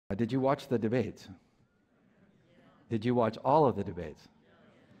Did you watch the debates? Did you watch all of the debates?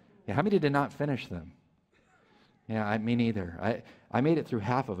 Yeah, how many did not finish them? Yeah, me neither. I made it through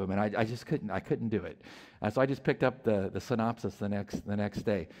half of them, and I just couldn't do it. So I just picked up the synopsis the next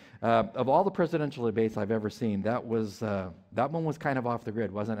day. Of all the presidential debates I've ever seen, that one was kind of off the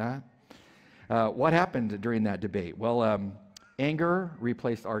grid, wasn't it? What happened during that debate? Well, anger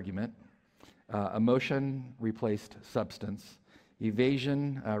replaced argument, emotion replaced substance,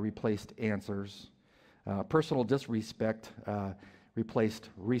 evasion replaced answers, personal disrespect replaced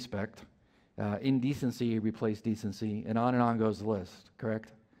respect. Indecency replaced decency, and on goes the list,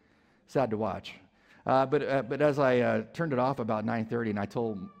 correct? Sad to watch. But as I turned it off about 9:30, and I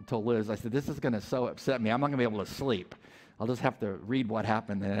told Liz, I said, this is going to so upset me, I'm not going to be able to sleep. I'll just have to read what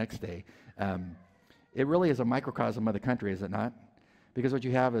happened the next day. It really is a microcosm of the country, is it not? Because what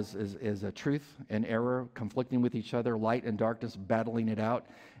you have is a truth and error conflicting with each other, light and darkness battling it out.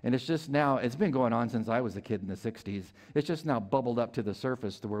 And it's just now, it's been going on since I was a kid in the 60s. It's just now bubbled up to the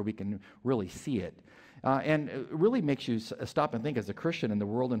surface to where we can really see it. And it really makes you stop and think as a Christian in the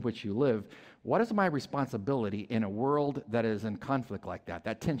world in which you live, what is my responsibility in a world that is in conflict like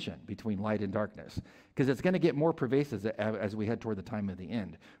that tension between light and darkness? Because it's going to get more pervasive as we head toward the time of the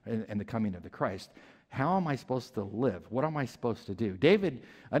end and the coming of the Christ. How am I supposed to live? What am I supposed to do? David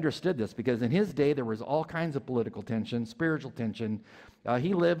understood this because in his day there was all kinds of political tension, spiritual tension.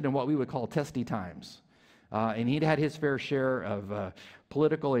 He lived in what we would call testy times. And he'd had his fair share of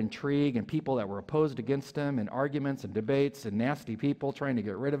political intrigue and people that were opposed against him and arguments and debates and nasty people trying to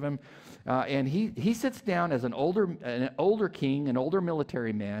get rid of him. And he sits down as an older king, an older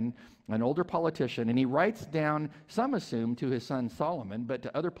military man, an older politician, and he writes down, some assume to his son Solomon, but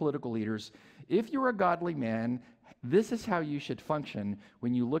to other political leaders, if you're a godly man, this is how you should function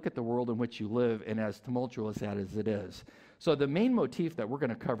when you look at the world in which you live and as tumultuous as it is. So the main motif that we're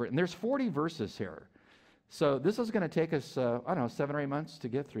going to cover, and there's 40 verses here. So this is going to take us, 7 or 8 months to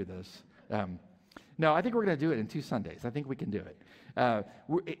get through this. No, I think we're going to do it in 2 Sundays. I think we can do it.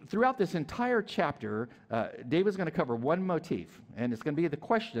 Throughout this entire chapter, David's going to cover one motif, and it's going to be the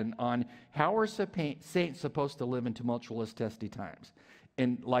question on how are saints supposed to live in tumultuous, testy times,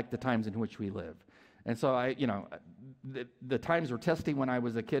 like the times in which we live. And so the times were testy when I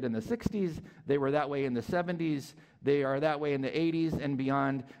was a kid in the 60s. They were that way in the 70s. They are that way in the 80s and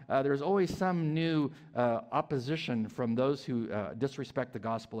beyond. There's always some new opposition from those who disrespect the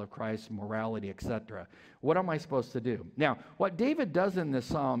gospel of Christ, morality, etc. What am I supposed to do? Now, what David does in this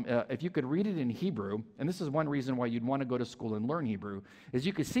psalm, if you could read it in Hebrew, and this is one reason why you'd want to go to school and learn Hebrew, is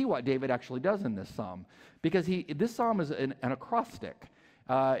you could see what David actually does in this psalm. Because this psalm is an acrostic.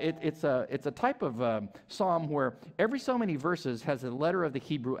 It's a type of psalm where every so many verses has a letter of the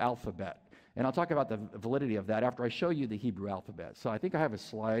Hebrew alphabet. And I'll talk about the validity of that after I show you the Hebrew alphabet. So I think I have a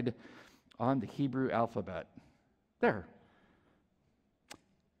slide on the Hebrew alphabet. There.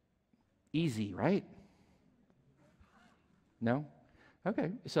 Easy, right? No?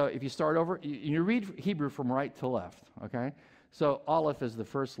 Okay. So if you start over, you read Hebrew from right to left, okay? So Aleph is the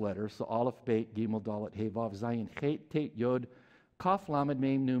first letter. So Aleph, Beit, Gimel, Dalet, He, Vav, Zayin, Chet, Tet, Yod, Kaf, Lamed,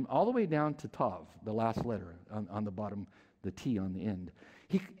 Mem, Nun, all the way down to Tav, the last letter on the bottom, the T on the end.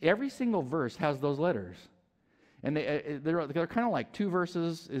 Every single verse has those letters. And they're kind of like 2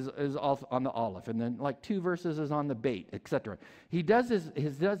 verses is on the Aleph, and then like 2 verses is on the Beit, etc. He does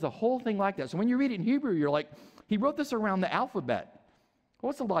the whole thing like that. So when you read it in Hebrew, you're like, he wrote this around the alphabet.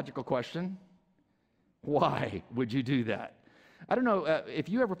 What's the logical question? Why would you do that? I don't know if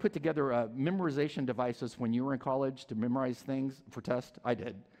you ever put together memorization devices when you were in college to memorize things for tests. I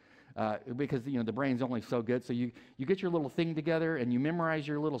did. Because the brain's only so good. So you get your little thing together and you memorize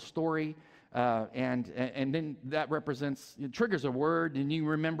your little story, and then that triggers a word, and you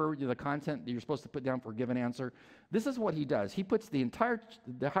remember the content that you're supposed to put down for a given answer. This is what he does. He puts the entire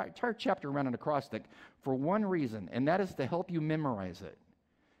chapter around an acrostic for one reason, and that is to help you memorize it.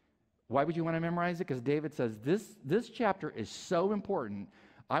 Why would you want to memorize it? Because David says this chapter is so important.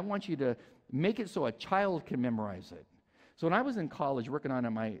 I want you to make it so a child can memorize it. So when I was in college working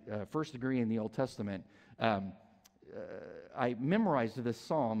on my first degree in the Old Testament, I memorized this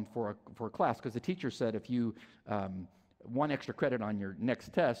psalm for a class because the teacher said if you want extra credit on your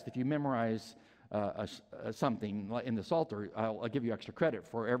next test, if you memorize something in the Psalter, I'll give you extra credit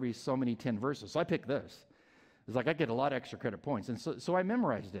for every so many 10 verses. So I picked this. It's like I get a lot of extra credit points. And so I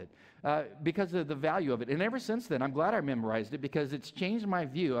memorized it because of the value of it. And ever since then, I'm glad I memorized it because it's changed my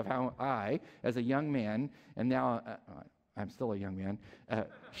view of how I, as a young man, and now I'm still a young man,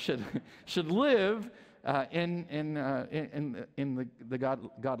 should live in the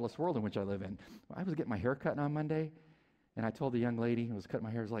godless world in which I live in. I was getting my hair cut on Monday, And I told the young lady who was cutting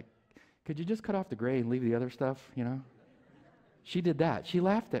my hair, I was like, could you just cut off the gray and leave the other stuff, you know? She did that. She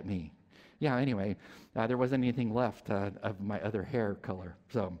laughed at me. Yeah, anyway, there wasn't anything left of my other hair color.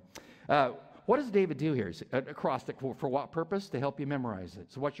 So what does David do here? Acrostic for what purpose? To help you memorize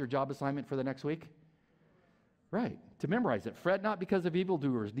it. So what's your job assignment for the next week? Right, to memorize it. Fret not because of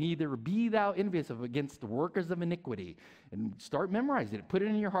evildoers, neither be thou envious against the workers of iniquity. And start memorizing it. Put it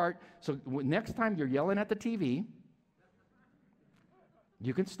in your heart. So next time you're yelling at the TV,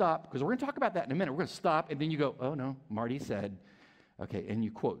 you can stop, because we're going to talk about that in a minute. We're going to stop, and then you go, oh no, Marty said, okay, and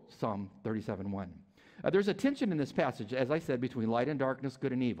you quote Psalm 37:1. There's a tension in this passage, as I said, between light and darkness,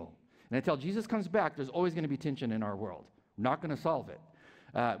 good and evil. And until Jesus comes back, there's always going to be tension in our world. We're not going to solve it.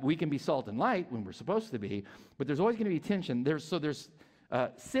 We can be salt and light when we're supposed to be, but there's always going to be tension. There's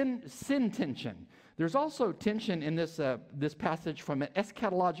sin tension. There's also tension in this passage from an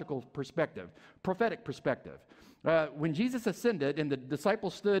eschatological perspective, prophetic perspective. When Jesus ascended and the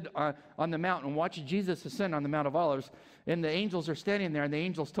disciples stood on the mountain and watched Jesus ascend on the Mount of Olives, and the angels are standing there, and the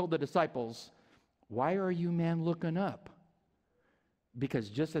angels told the disciples, why are you, man, looking up? Because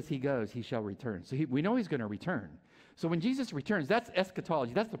just as he goes, he shall return. So we know he's going to return. So when Jesus returns, that's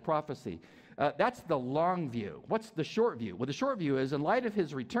eschatology, that's the prophecy. That's the long view. What's the short view? Well, the short view is, in light of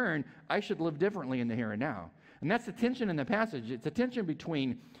his return, I should live differently in the here and now. And that's the tension in the passage. It's a tension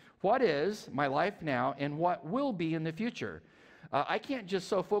between what is my life now and what will be in the future. I can't just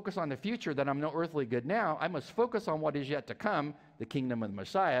so focus on the future that I'm no earthly good now. I must focus on what is yet to come, the kingdom of the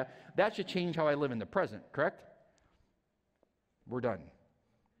Messiah. That should change how I live in the present, correct? We're done.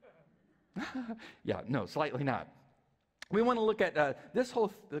 Yeah, no, slightly not. We want to look at this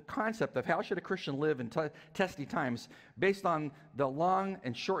whole concept of how should a Christian live in testy times based on the long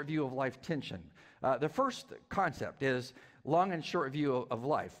and short view of life tension. The first concept is long and short view of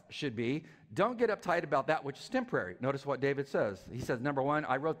life should be, don't get uptight about that which is temporary. Notice what David says. He says, number one,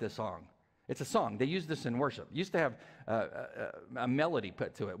 I wrote this song. It's a song. They use this in worship. Used to have a melody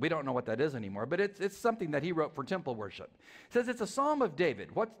put to it. We don't know what that is anymore, but it's something that he wrote for temple worship. It says it's a psalm of David.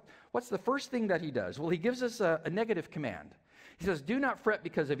 What's the first thing that he does? Well, he gives us a negative command. He says, do not fret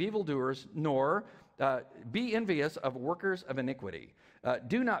because of evildoers, nor be envious of workers of iniquity.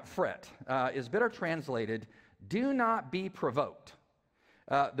 Do not fret is better translated, do not be provoked.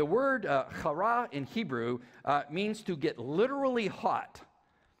 The word chara in Hebrew means to get literally hot.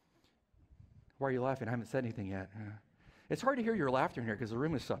 Why are you laughing? I haven't said anything yet. It's hard to hear your laughter in here because the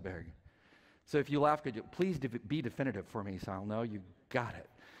room is so big. So if you laugh, could you please be definitive for me so I'll know you got it.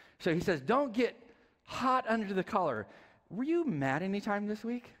 So he says, don't get hot under the collar. Were you mad anytime this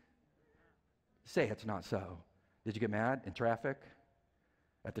week? Say it's not so. Did you get mad in traffic?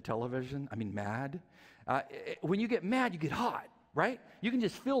 At the television? I mean, mad? When you get mad, you get hot, right? You can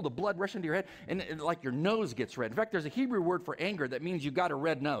just feel the blood rush into your head, and like your nose gets red. In fact, there's a Hebrew word for anger that means you got a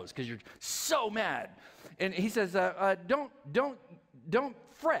red nose because you're so mad. And he says, don't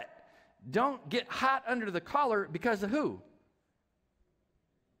fret. Don't get hot under the collar because of who?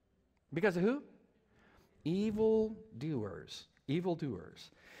 Because of who? Evildoers.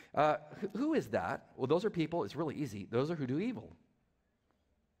 Evildoers. Who is that? Well, those are people. It's really easy. Those are who do evil.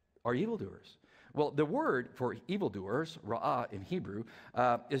 Are evildoers. Well, the word for evildoers, ra'ah in Hebrew,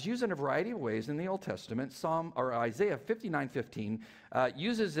 is used in a variety of ways in the Old Testament. Isaiah 59:15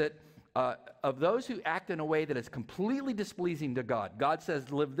 uses it of those who act in a way that is completely displeasing to God. God says,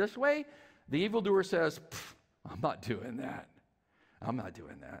 live this way. The evildoer says, I'm not doing that. I'm not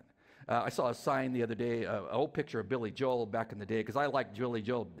doing that. I saw a sign the other day, an old picture of Billy Joel back in the day, because I like Billy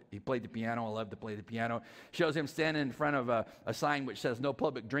Joel. He played the piano. I love to play the piano. Shows him standing in front of a sign which says no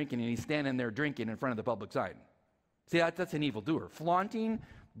public drinking, and he's standing there drinking in front of the public sign. See, that's an evildoer, flaunting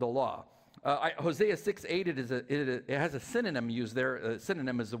the law. Hosea 6:8, it has a synonym used there. A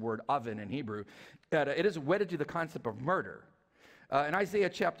synonym is the word avin in Hebrew. It is wedded to the concept of murder. In Isaiah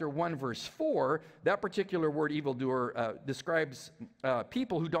chapter 1, verse 4, that particular word evildoer describes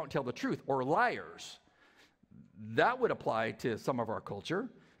people who don't tell the truth, or liars. That would apply to some of our culture.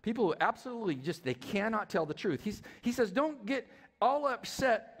 People who absolutely they cannot tell the truth. He says, don't get all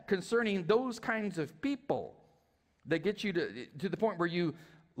upset concerning those kinds of people that get you to the point where you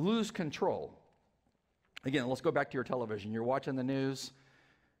lose control. Again, let's go back to your television. You're watching the news.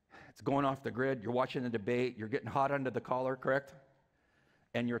 It's going off the grid. You're watching the debate. You're getting hot under the collar, correct?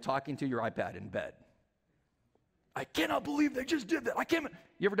 And you're talking to your iPad in bed. I cannot believe they just did that. I can't.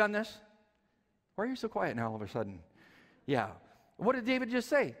 You ever done this? Why are you so quiet now all of a sudden? Yeah. What did David just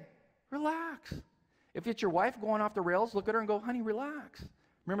say? Relax. If it's your wife going off the rails, look at her and go, honey, relax.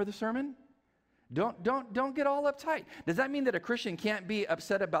 Remember the sermon? Don't get all uptight. Does that mean that a Christian can't be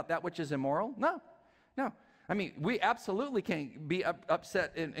upset about that which is immoral? No. I mean, we absolutely can be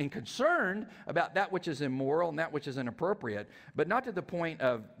upset and concerned about that which is immoral and that which is inappropriate, but not to the point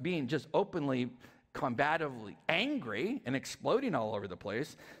of being just openly, combatively angry and exploding all over the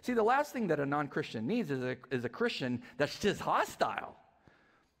place. See, the last thing that a non-Christian needs is a Christian that's just hostile.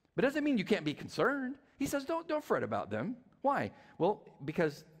 But it doesn't mean you can't be concerned. He says, don't fret about them. Why? Well,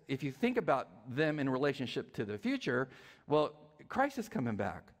 because if you think about them in relationship to the future, well, Christ is coming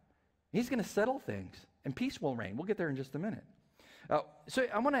back. He's going to settle things, and peace will reign. We'll get there in just a minute. So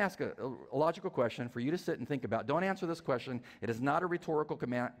I want to ask a logical question for you to sit and think about. Don't answer this question. It is not a rhetorical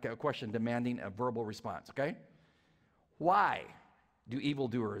question demanding a verbal response, okay? Why do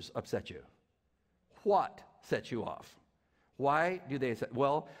evildoers upset you? What sets you off? Why do they say,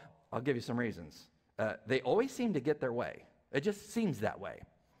 well, I'll give you some reasons. They always seem to get their way. It just seems that way,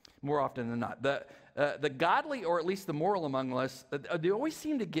 more often than not. The godly, or at least the moral among us, they always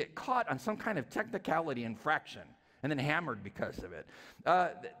seem to get caught on some kind of technicality infraction and then hammered because of it.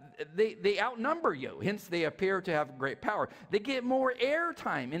 They outnumber you, hence they appear to have great power. They get more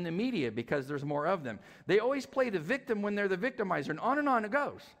airtime in the media because there's more of them. They always play the victim when they're the victimizer, and on it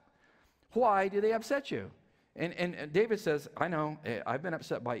goes. Why do they upset you? And David says, I know, I've been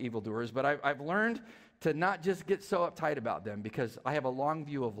upset by evildoers, but I've learned to not just get so uptight about them because I have a long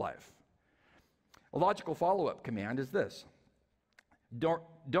view of life. A logical follow-up command is this.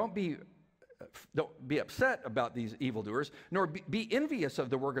 Don't be upset about these evildoers, nor be envious of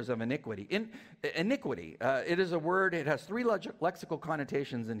the workers of iniquity. Iniquity, it is a word, it has three lexical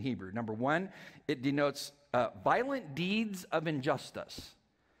connotations in Hebrew. Number one, it denotes violent deeds of injustice.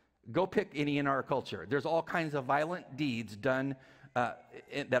 Go pick any in our culture. There's all kinds of violent deeds done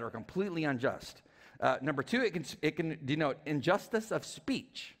that are completely unjust. Number two, it can denote injustice of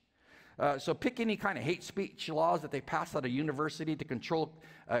speech. So pick any kind of hate speech laws that they pass at a university to control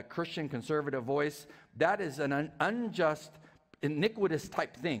Christian conservative voice. That is an unjust, iniquitous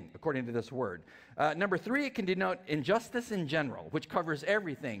type thing, according to this word. Number three, it can denote injustice in general, which covers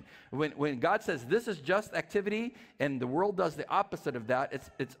everything. When God says this is just activity and the world does the opposite of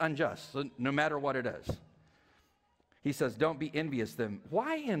that, it's unjust, so no matter what it is. He says, don't be envious of them.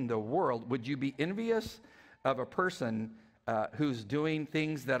 Why in the world would you be envious of a person who's doing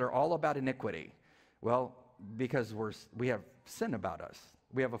things that are all about iniquity? Well, because we have sin about us.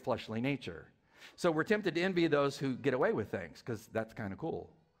 We have a fleshly nature. So we're tempted to envy those who get away with things because that's kind of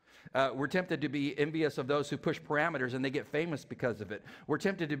cool. We're tempted to be envious of those who push parameters and they get famous because of it. We're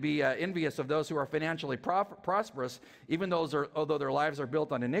tempted to be envious of those who are financially prosperous, even although their lives are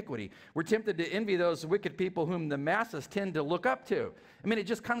built on iniquity. We're tempted to envy those wicked people whom the masses tend to look up to. I mean, it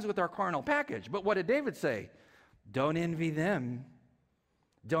just comes with our carnal package. But what did David say? Don't envy them.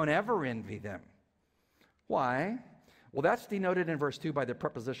 Don't ever envy them. Why? Well, that's denoted in verse 2 by the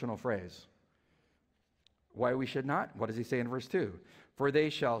prepositional phrase. Why we should not? What does he say in verse 2? For they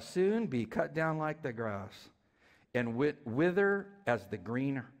shall soon be cut down like the grass and wither as the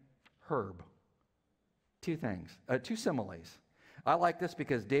green herb. Two things, two similes. I like this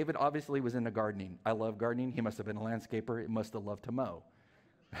because David obviously was into gardening. I love gardening. He must have been a landscaper. He must have loved to mow.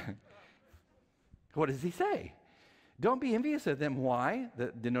 What does he say? Don't be envious of them. Why?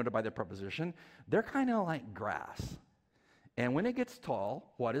 Denoted by the preposition. They're kind of like grass. And when it gets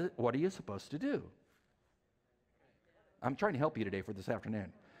tall, what are you supposed to do? I'm trying to help you today for this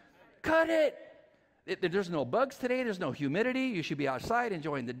afternoon. Cut it. There's no bugs today. There's no humidity. You should be outside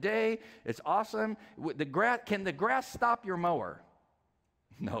enjoying the day. It's awesome. Can the grass stop your mower?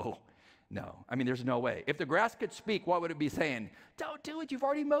 No. I mean, there's no way. If the grass could speak, what would it be saying? Don't do it. You've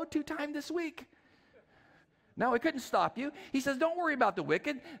already mowed 2 times this week. No, it couldn't stop you. He says, don't worry about the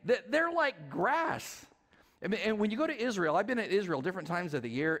wicked. They're like grass. I mean, and when you go to Israel, I've been in Israel different times of the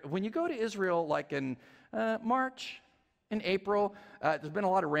year. When you go to Israel, like in March, in April, there's been a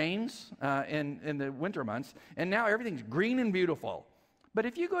lot of rains in the winter months, and now everything's green and beautiful. But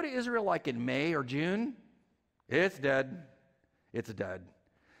if you go to Israel like in May or June, it's dead. It's dead.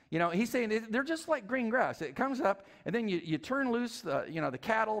 You know, he's saying they're just like green grass. It comes up, and then you turn loose the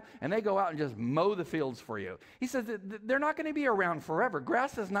cattle, and they go out and just mow the fields for you. He says that they're not going to be around forever.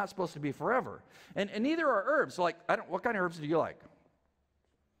 Grass is not supposed to be forever. And neither are herbs. So like, what kind of herbs do you like?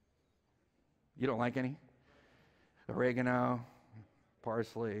 You don't like any? Oregano,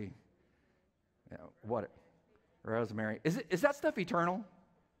 parsley, rosemary. Is that stuff eternal?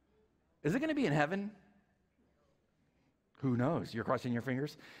 Is it going to be in heaven? Who knows? You're crossing your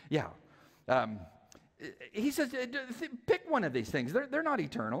fingers? Yeah. he says, pick one of these things. They're not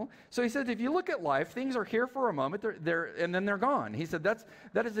eternal. So he says, if you look at life, things are here for a moment, and then they're gone. He said,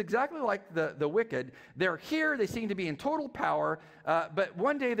 that is exactly like the wicked. They're here, they seem to be in total power, but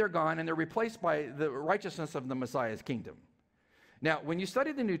one day they're gone, and they're replaced by the righteousness of the Messiah's kingdom. Now, when you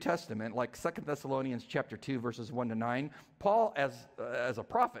study the New Testament, like 2 Thessalonians chapter 2, verses 1 to 9, Paul, as a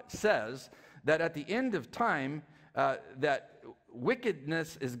prophet, says that at the end of time, that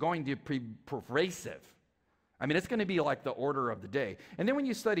wickedness is going to be pervasive. I mean, it's going to be like the order of the day. And then when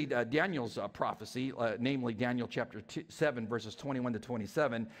you study Daniel's prophecy, namely Daniel chapter 7, verses 21 to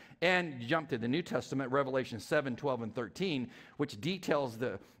 27, and you jump to the New Testament, Revelation 7, 12, and 13, which details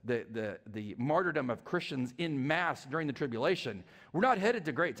the martyrdom of Christians in mass during the tribulation, we're not headed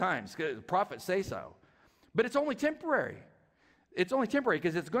to great times. The prophets say so. But it's only temporary. It's only temporary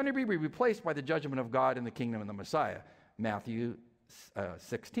because it's going to be replaced by the judgment of God and the kingdom of the Messiah. Matthew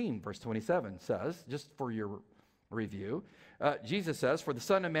 16, verse 27 says, just for your review, Jesus says, for the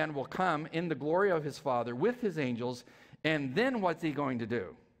Son of Man will come in the glory of his Father with his angels, and then what's he going to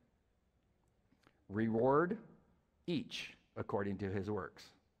do? Reward each according to his works.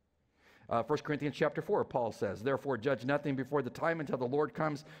 1 Corinthians chapter 4, Paul says, therefore judge nothing before the time until the Lord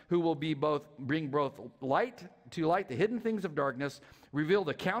comes, who will bring both light the hidden things of darkness, reveal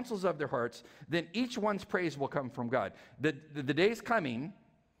the counsels of their hearts, then each one's praise will come from God. The day's coming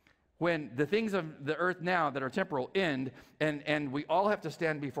when the things of the earth now that are temporal end, and we all have to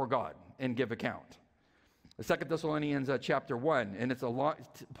stand before God and give account. 2 Thessalonians chapter 1, and it's a long,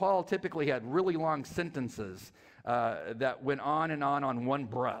 Paul typically had really long sentences that went on one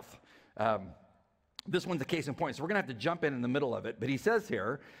breath. This one's a case in point, so we're going to have to jump in the middle of it. But he says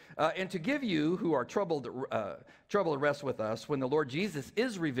here, and to give you who are troubled rest with us when the Lord Jesus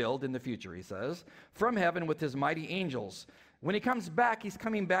is revealed in the future, he says, from heaven with his mighty angels. When he comes back, he's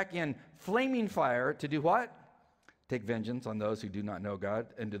coming back in flaming fire to do what? Take vengeance on those who do not know God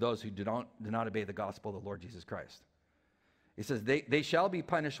and to those who do not obey the gospel of the Lord Jesus Christ. He says, they shall be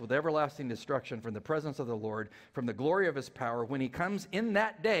punished with everlasting destruction from the presence of the Lord, from the glory of his power. When he comes in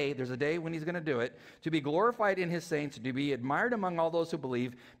that day, there's a day when he's going to do it, to be glorified in his saints, to be admired among all those who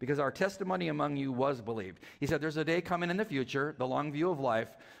believe, because our testimony among you was believed. He said, there's a day coming in the future, the long view of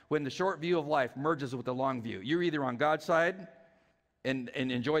life, when the short view of life merges with the long view. You're either on God's side and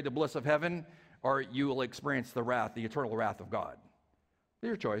enjoy the bliss of heaven, or you will experience the wrath, the eternal wrath of God.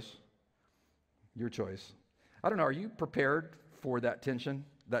 Your choice. Your choice. I don't know, are you prepared for that tension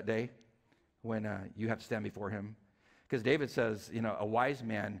that day when you have to stand before him? Because David says, a wise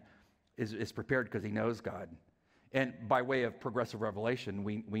man is prepared because he knows God. And by way of progressive revelation,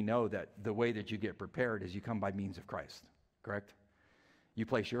 we know that the way that you get prepared is you come by means of Christ, correct? You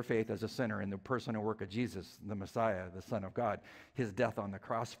place your faith as a sinner in the person and work of Jesus, the Messiah, the Son of God, his death on the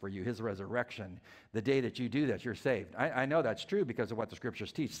cross for you, his resurrection. The day that you do that, you're saved. I know that's true because of what the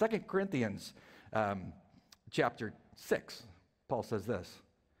scriptures teach. 2 Corinthians chapter 6, Paul says this.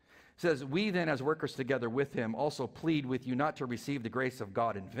 He says, we then as workers together with him also plead with you not to receive the grace of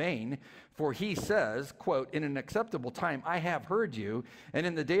God in vain. For he says, quote, in an acceptable time I have heard you, and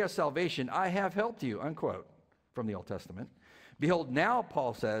in the day of salvation I have helped you, unquote, from the Old Testament. Behold, now,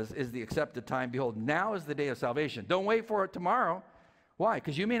 Paul says, is the accepted time. Behold, now is the day of salvation. Don't wait for it tomorrow. Why?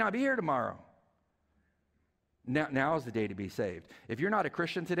 Because you may not be here tomorrow. Now is the day to be saved. If you're not a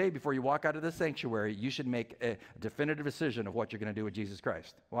Christian today, before you walk out of the sanctuary, you should make a definitive decision of what you're going to do with Jesus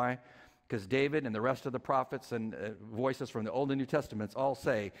Christ. Why? Because David and the rest of the prophets and voices from the Old and New Testaments all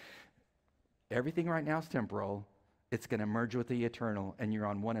say, everything right now is temporal. It's going to merge with the eternal, and you're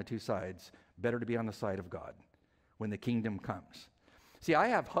on one of two sides. Better to be on the side of God when the kingdom comes. See, I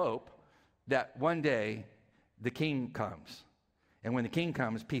have hope that one day the king comes. And when the king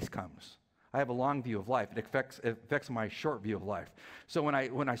comes, peace comes. I have a long view of life. It affects my short view of life. So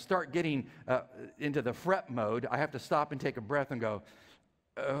when I start getting into the fret mode, I have to stop and take a breath and go,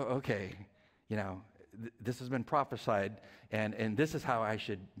 oh, okay, this has been prophesied, and this is how I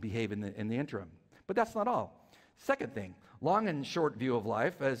should behave in the interim. But that's not all. Second thing, long and short view of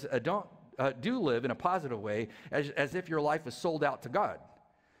life, do live in a positive way as if your life is sold out to God.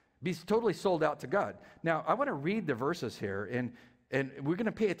 Be totally sold out to God. Now, I want to read the verses here, and we're going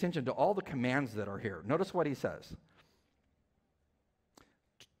to pay attention to all the commands that are here. Notice what he says.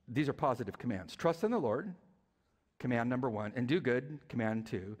 These are positive commands. Trust in the Lord, command number 1, and do good, command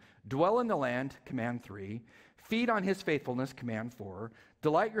 2. Dwell in the land, command 3. Feed on his faithfulness, command 4.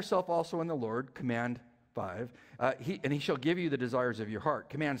 Delight yourself also in the Lord, command 5. He shall give you the desires of your heart.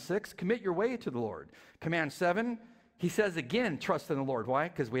 Command 6, commit your way to the Lord. Command 7, he says again, trust in the Lord. Why?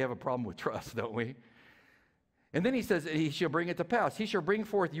 Because we have a problem with trust, don't we? And then he says, he shall bring it to pass. He shall bring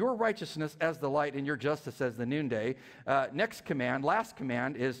forth your righteousness as the light and your justice as the noonday. Next last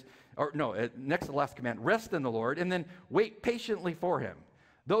command is, next to the last command, rest in the Lord, and then wait patiently for him.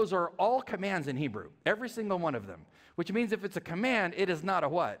 Those are all commands in Hebrew, every single one of them, which means if it's a command, it is not a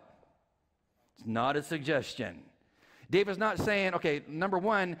what? It's not a suggestion. David's not saying, okay, number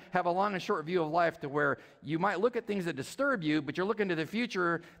one, have a long and short view of life to where you might look at things that disturb you, but you're looking to the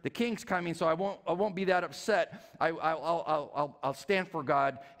future. The king's coming, so I won't be that upset. I'll stand for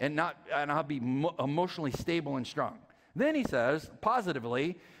God and I'll be emotionally stable and strong. Then he says,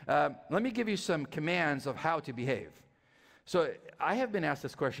 positively, let me give you some commands of how to behave. So I have been asked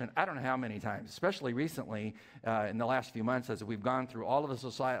this question, I don't know how many times, especially recently in the last few months as we've gone through all of the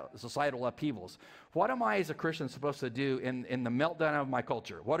societal upheavals. What am I as a Christian supposed to do in the meltdown of my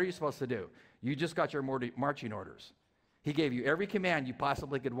culture? What are you supposed to do? You just got your marching orders. He gave you every command you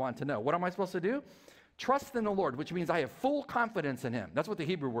possibly could want to know. What am I supposed to do? Trust in the Lord, which means I have full confidence in him. That's what the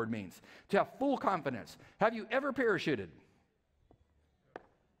Hebrew word means, to have full confidence. Have you ever parachuted?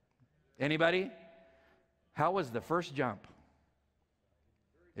 Anybody? How was the first jump?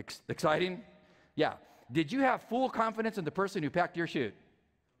 Exciting? Yeah. Did you have full confidence in the person who packed your chute?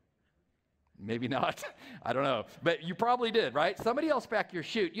 Maybe not. I don't know. But you probably did, right? Somebody else packed your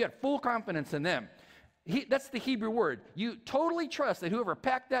chute. You had full confidence in them. That's the Hebrew word. You totally trust that whoever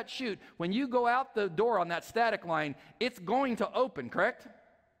packed that chute, when you go out the door on that static line, it's going to open, correct?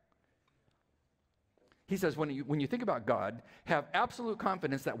 He says, when you think about God, have absolute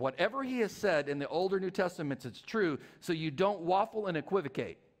confidence that whatever he has said in the Old or New Testaments, it's true, so you don't waffle and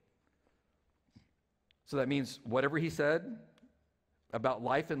equivocate. So that means whatever he said about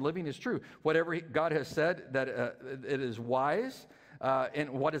life and living is true. Whatever God has said, that it is wise, and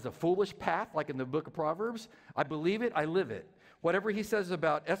what is a foolish path, like in the book of Proverbs, I believe it, I live it. Whatever he says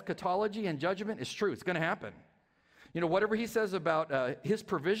about eschatology and judgment is true. It's going to happen. You know, whatever he says about his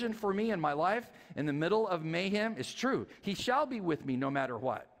provision for me in my life in the middle of mayhem is true. He shall be with me no matter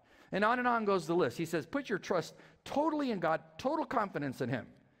what. And on goes the list. He says, put your trust totally in God, total confidence in him,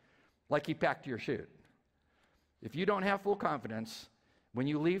 like he packed your chute. If you don't have full confidence, when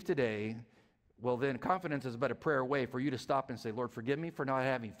you leave today, well, then confidence is but a prayer away for you to stop and say, Lord, forgive me for not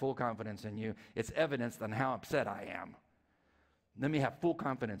having full confidence in you. It's evidence on how upset I am. Let me have full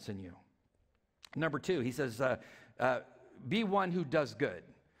confidence in you. Number two, he says, be one who does good.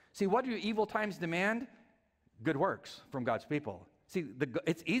 See, what do evil times demand? Good works from God's people. See,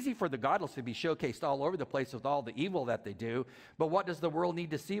 it's easy for the godless to be showcased all over the place with all the evil that they do, but what does the world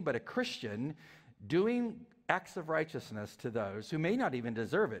need to see but a Christian doing acts of righteousness to those who may not even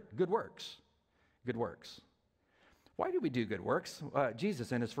deserve it? Good works. Good works. Why do we do good works?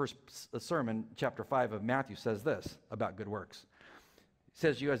 Jesus, in his first sermon, chapter 5 of Matthew, says this about good works. He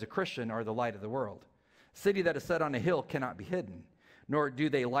says, you as a Christian are the light of the world. City that is set on a hill cannot be hidden, nor do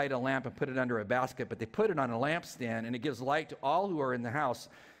they light a lamp and put it under a basket, but they put it on a lampstand, and it gives light to all who are in the house.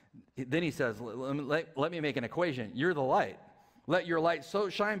 Then he says, let me make an equation. You're the light. Let your light so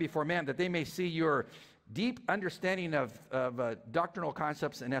shine before man that they may see your deep understanding of doctrinal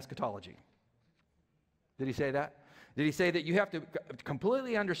concepts and eschatology. Did he say that? Did he say that you have to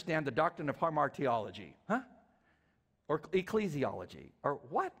completely understand the doctrine of hamartiology? Huh? Or ecclesiology? Or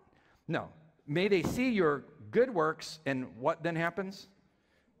what? No. May they see your good works, and what then happens?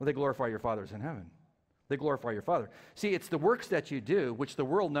 Well, they glorify your Father's in heaven. They glorify your Father. See, it's the works that you do, which the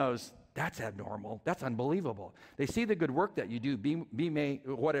world knows, that's abnormal. That's unbelievable. They see the good work that you do,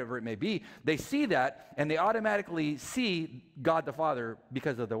 whatever it may be. They see that, and they automatically see God the Father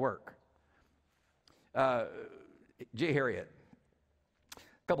because of the work. Jay Harriet, a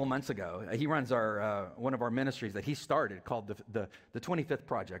couple months ago, he runs our one of our ministries that he started called the 25th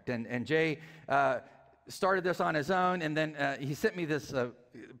Project. And Jay started this on his own, and then he sent me this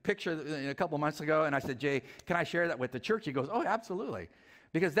picture a couple months ago, and I said, Jay, can I share that with the church? He goes, oh, absolutely.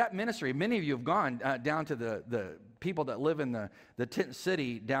 Because that ministry, many of you have gone down to the people that live in the tent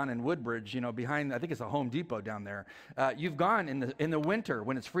city down in Woodbridge, behind, I think it's a Home Depot down there. You've gone in the winter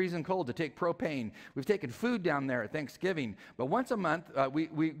when it's freezing cold to take propane. We've taken food down there at Thanksgiving. But once a month,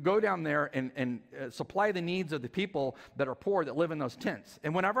 we go down there and supply the needs of the people that are poor that live in those tents.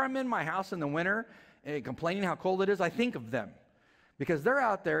 And whenever I'm in my house in the winter complaining how cold it is, I think of them because they're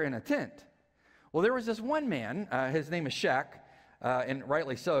out there in a tent. Well, there was this one man, his name is Shaq. And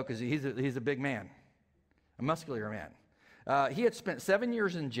rightly so, because he's a big man, a muscular man. He had spent 7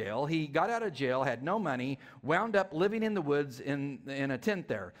 years in jail. He got out of jail, had no money, wound up living in the woods in a tent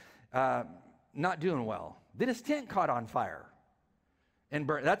there, not doing well. Then his tent caught on fire and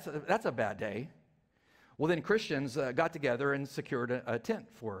burned. That's a bad day. Well, then Christians got together and secured a tent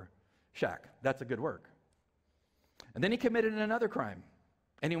for Shaq. That's a good work. And then he committed another crime,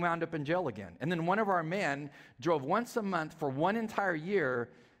 and he wound up in jail again. And then one of our men drove once a month for 1 entire year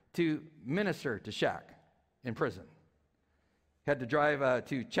to minister to Shaq in prison. Had to drive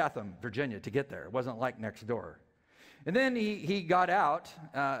to Chatham, Virginia to get there. It wasn't like next door. And then he got out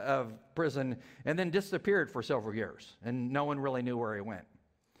of prison and then disappeared for several years, and no one really knew where he went.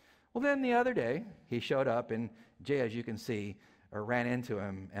 Well, then the other day, he showed up, and Jay, as you can see, ran into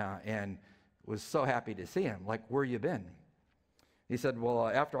him and was so happy to see him. Like, where you been? He said, well,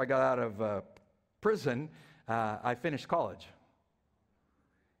 after I got out of prison, I finished college.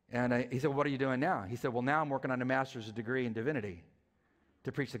 And he said, what are you doing now? He said, well, now I'm working on a master's degree in divinity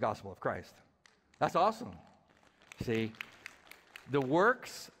to preach the gospel of Christ. That's awesome. See, the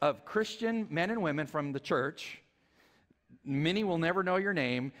works of Christian men and women from the church, many will never know your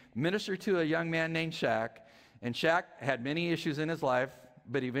name, minister to a young man named Shaq, and Shaq had many issues in his life,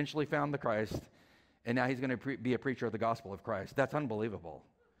 but eventually found the Christ, and now he's going to be a preacher of the gospel of Christ. That's unbelievable.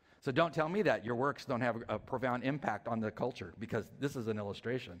 So don't tell me that your works don't have a profound impact on the culture, because this is an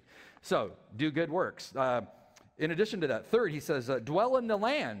illustration. So do good works. In addition to that, third, he says, dwell in the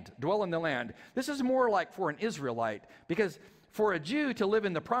land. Dwell in the land. This is more like for an Israelite, because for a Jew to live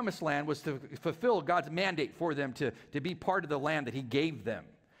in the promised land was to fulfill God's mandate for them to be part of the land that he gave them.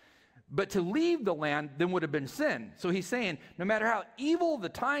 But to leave the land then would have been sin. So he's saying, no matter how evil the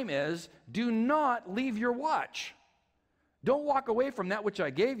time is, do not leave your watch. Don't walk away from that which I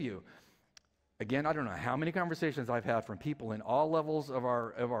gave you. Again, I don't know how many conversations I've had from people in all levels of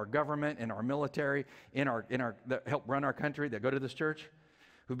our government, in our military, that help run our country, that go to this church,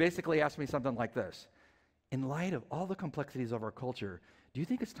 who basically ask me something like this: in light of all the complexities of our culture, do you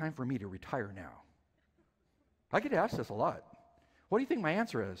think it's time for me to retire now? I get asked this a lot. What do you think my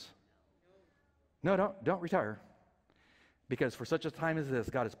answer is? No, don't retire. Because for such a time as this,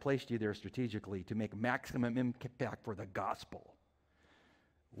 God has placed you there strategically to make maximum impact for the gospel.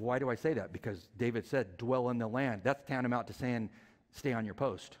 Why do I say that? Because David said, dwell in the land. That's tantamount to saying, stay on your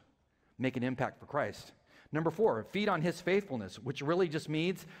post. Make an impact for Christ. Number 4, feed on his faithfulness, which really just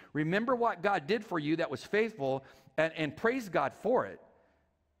means remember what God did for you that was faithful and praise God for it.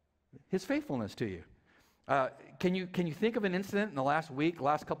 His faithfulness to you. Can you think of an incident in the last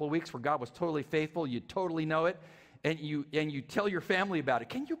couple of weeks where God was totally faithful, you totally know it, and you tell your family about it?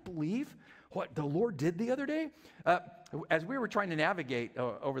 Can you believe what the Lord did the other day? As we were trying to navigate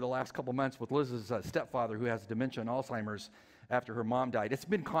over the last couple months with Liz's stepfather, who has dementia and Alzheimer's after her mom died, it's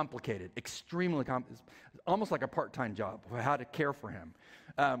been complicated, extremely complicated. It's almost like a part-time job for how to care for him.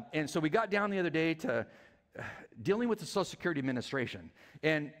 And so we got down the other day to dealing with the Social Security Administration.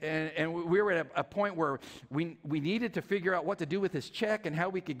 And we were at a point where we needed to figure out what to do with his check and how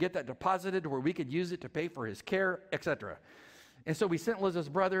we could get that deposited where we could use it to pay for his care, etc. And so we sent Liz's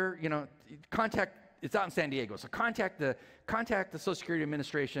brother, it's out in San Diego, so contact the Social Security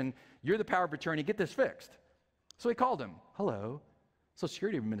Administration. You're the power of attorney, get this fixed. So he called him. Hello, Social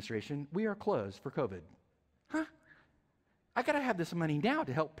Security Administration, we are closed for COVID. Huh? I got to have this money now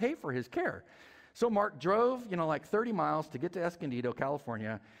to help pay for his care. So Mark drove, like 30 miles to get to Escondido,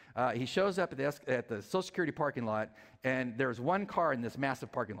 California. He shows up at the Social Security parking lot, and there's one car in this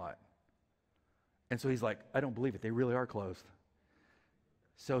massive parking lot. And so he's like, I don't believe it. They really are closed.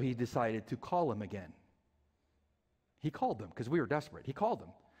 So he decided to call him again. He called them because we were desperate. He called them.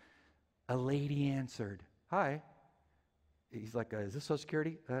 A lady answered. Hi. He's like, is this Social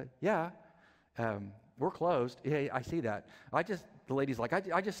Security? Yeah. We're closed. Hey, I see that. The lady's like,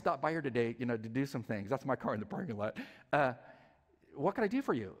 I just stopped by here today, to do some things. That's my car in the parking lot. What can I do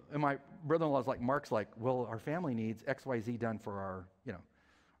for you? And my brother-in-law's like, Mark's like, well, our family needs XYZ done for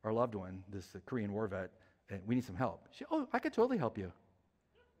our loved one, this Korean war vet, and we need some help. I could totally help you.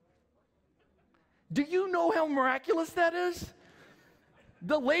 Do you know how miraculous that is?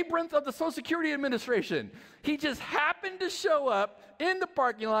 The labyrinth of the Social Security Administration. He just happened to show up in the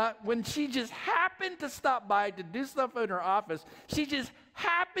parking lot when she just happened to stop by to do stuff in her office. She just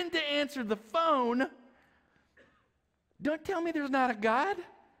happened to answer the phone. Don't tell me there's not a God.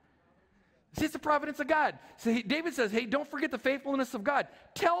 See, it's the providence of God. So David says, hey, don't forget the faithfulness of God.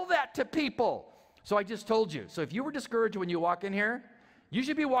 Tell that to people. So I just told you. So if you were discouraged when you walk in here, you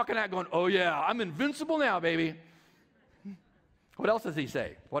should be walking out going, oh yeah, I'm invincible now, baby. What else does he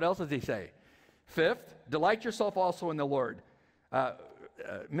say? Fifth, delight yourself also in the Lord.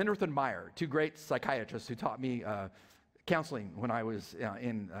 Minirth and Meyer, two great psychiatrists who taught me counseling when I was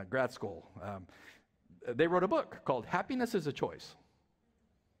in grad school. They wrote a book called Happiness is a Choice.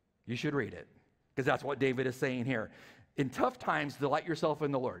 You should read it, because that's what David is saying here. In tough times, delight yourself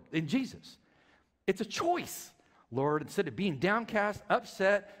in the Lord, in Jesus. It's a choice. Lord, instead of being downcast,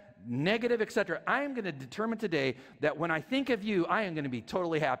 upset, negative, etc. I am going to determine today that when I think of you, I am going to be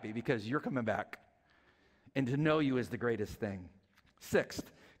totally happy because you're coming back. And to know you is the greatest thing.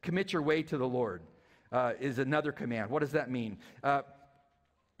 Sixth, commit your way to the Lord is another command. What does that mean?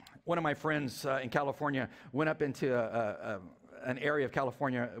 One of my friends in California went up into an area of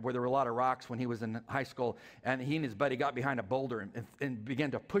California where there were a lot of rocks when he was in high school, and he and his buddy got behind a boulder and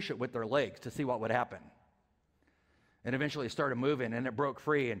began to push it with their legs to see what would happen. And eventually it started moving, and it broke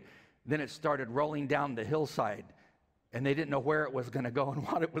free, and then it started rolling down the hillside, and they didn't know where it was going to go and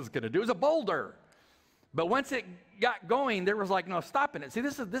what it was going to do. It was a boulder. But once it got going, there was like no stopping it. See,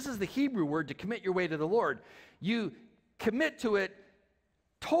 this is the Hebrew word to commit your way to the Lord. You commit to it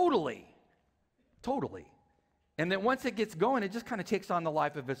totally. And then once it gets going, it just kind of takes on the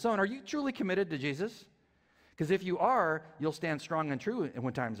life of its own. Are you truly committed to Jesus? Because if you are, you'll stand strong and true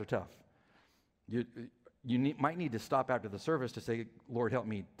when times are tough. You might need to stop after the service to say, Lord, help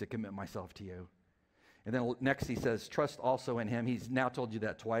me to commit myself to you. And then next he says, trust also in him. He's now told you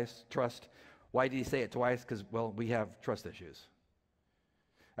that twice. Trust. Why did he say it twice? Because, well, we have trust issues.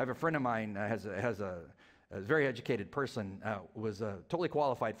 I have a friend of mine has a very educated person, was totally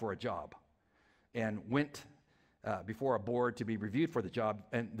qualified for a job and went before a board to be reviewed for the job.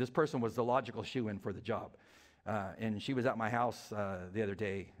 And this person was the logical shoe-in for the job. And she was at my house the other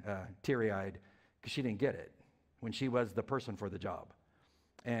day, teary-eyed, because she didn't get it when she was the person for the job.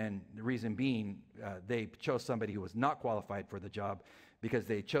 And the reason being, they chose somebody who was not qualified for the job because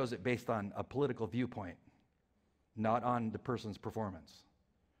they chose it based on a political viewpoint, not on the person's performance.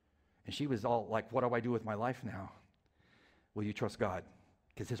 And she was all like, what do I do with my life now? Well, you trust God,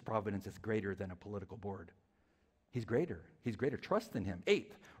 because his providence is greater than a political board. He's greater. He's greater. Trust in him.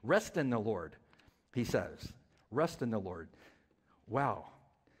 Eighth, rest in the Lord, he says. Rest in the Lord. Wow.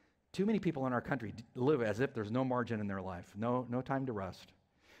 Too many people in our country live as if there's no margin in their life, no time to rest.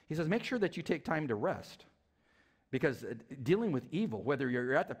 He says, make sure that you take time to rest. Because dealing with evil, whether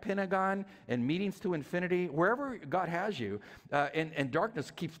you're at the Pentagon and meetings to infinity, wherever God has you, and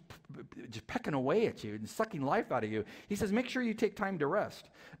darkness keeps just pecking away at you and sucking life out of you, he says, make sure you take time to rest.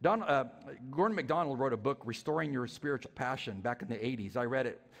 Gordon MacDonald wrote a book, Restoring Your Spiritual Passion, back in the 80s. I read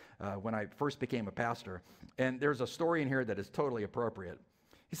it when I first became a pastor. And there's a story in here that is totally appropriate.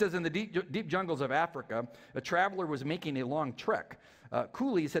 He says, in the deep jungles of Africa, a traveler was making a long trek.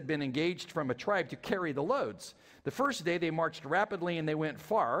 Coolies had been engaged from a tribe to carry the loads. The first day, they marched rapidly and they went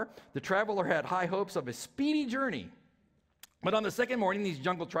far. The traveler had high hopes of a speedy journey. But on the second morning, these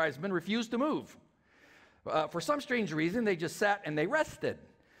jungle tribesmen refused to move. For some strange reason, they just sat and they rested.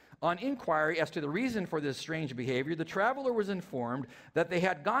 On inquiry as to the reason for this strange behavior, the traveler was informed that they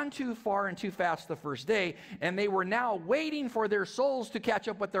had gone too far and too fast the first day, and they were now waiting for their souls to catch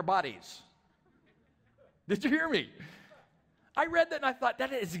up with their bodies. Did you hear me? I read that and I thought,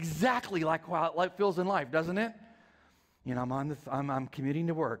 that is exactly like how life feels in life, doesn't it? You know, I'm commuting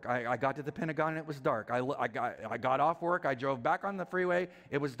to work. I got to the Pentagon and it was dark. I got off work. I drove back on the freeway.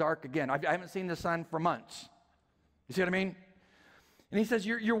 It was dark again. I haven't seen the sun for months. You see what I mean? And he says,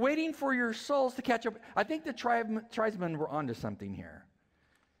 you're waiting for your souls to catch up. I think the tribesmen were onto something here.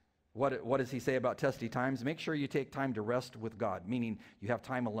 What does he say about testy times? Make sure you take time to rest with God, meaning you have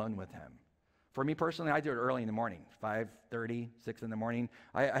time alone with him. For me personally, I do it early in the morning, 5:30, 6 in the morning.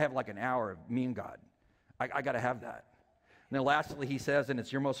 I have like an hour of me and God. I got to have that. And then lastly, he says, and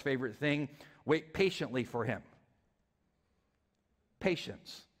it's your most favorite thing, wait patiently for him.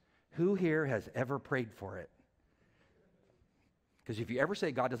 Patience. Who here has ever prayed for it? Because if you ever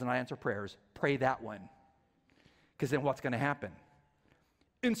say God doesn't answer prayers, pray that one. Because then what's going to happen?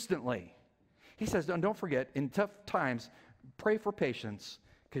 Instantly. He says, don't forget, in tough times, pray for patience,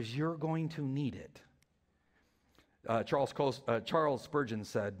 because you're going to need it. Charles Spurgeon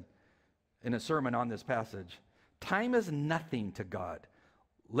said in a sermon on this passage, time is nothing to God.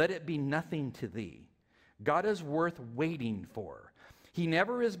 Let it be nothing to thee. God is worth waiting for. He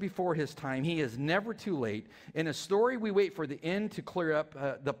never is before his time. He is never too late. In a story, we wait for the end to clear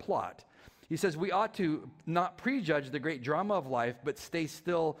up the plot. He says we ought to not prejudge the great drama of life, but stay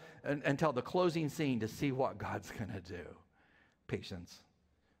still until the closing scene to see what God's going to do. Patience.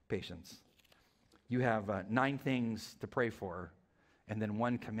 Patience. You have 9 things to pray for, and then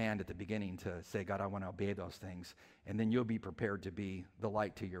 1 command at the beginning to say, God, I want to obey those things. And then you'll be prepared to be the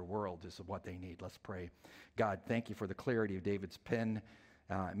light to your world is what they need. Let's pray. God, thank you for the clarity of David's pen.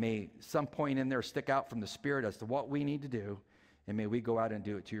 May some point in there stick out from the Spirit as to what we need to do. And may we go out and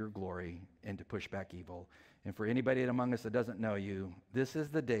do it to your glory and to push back evil. And for anybody among us that doesn't know you, this is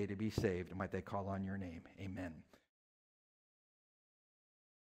the day to be saved. And might they call on your name. Amen.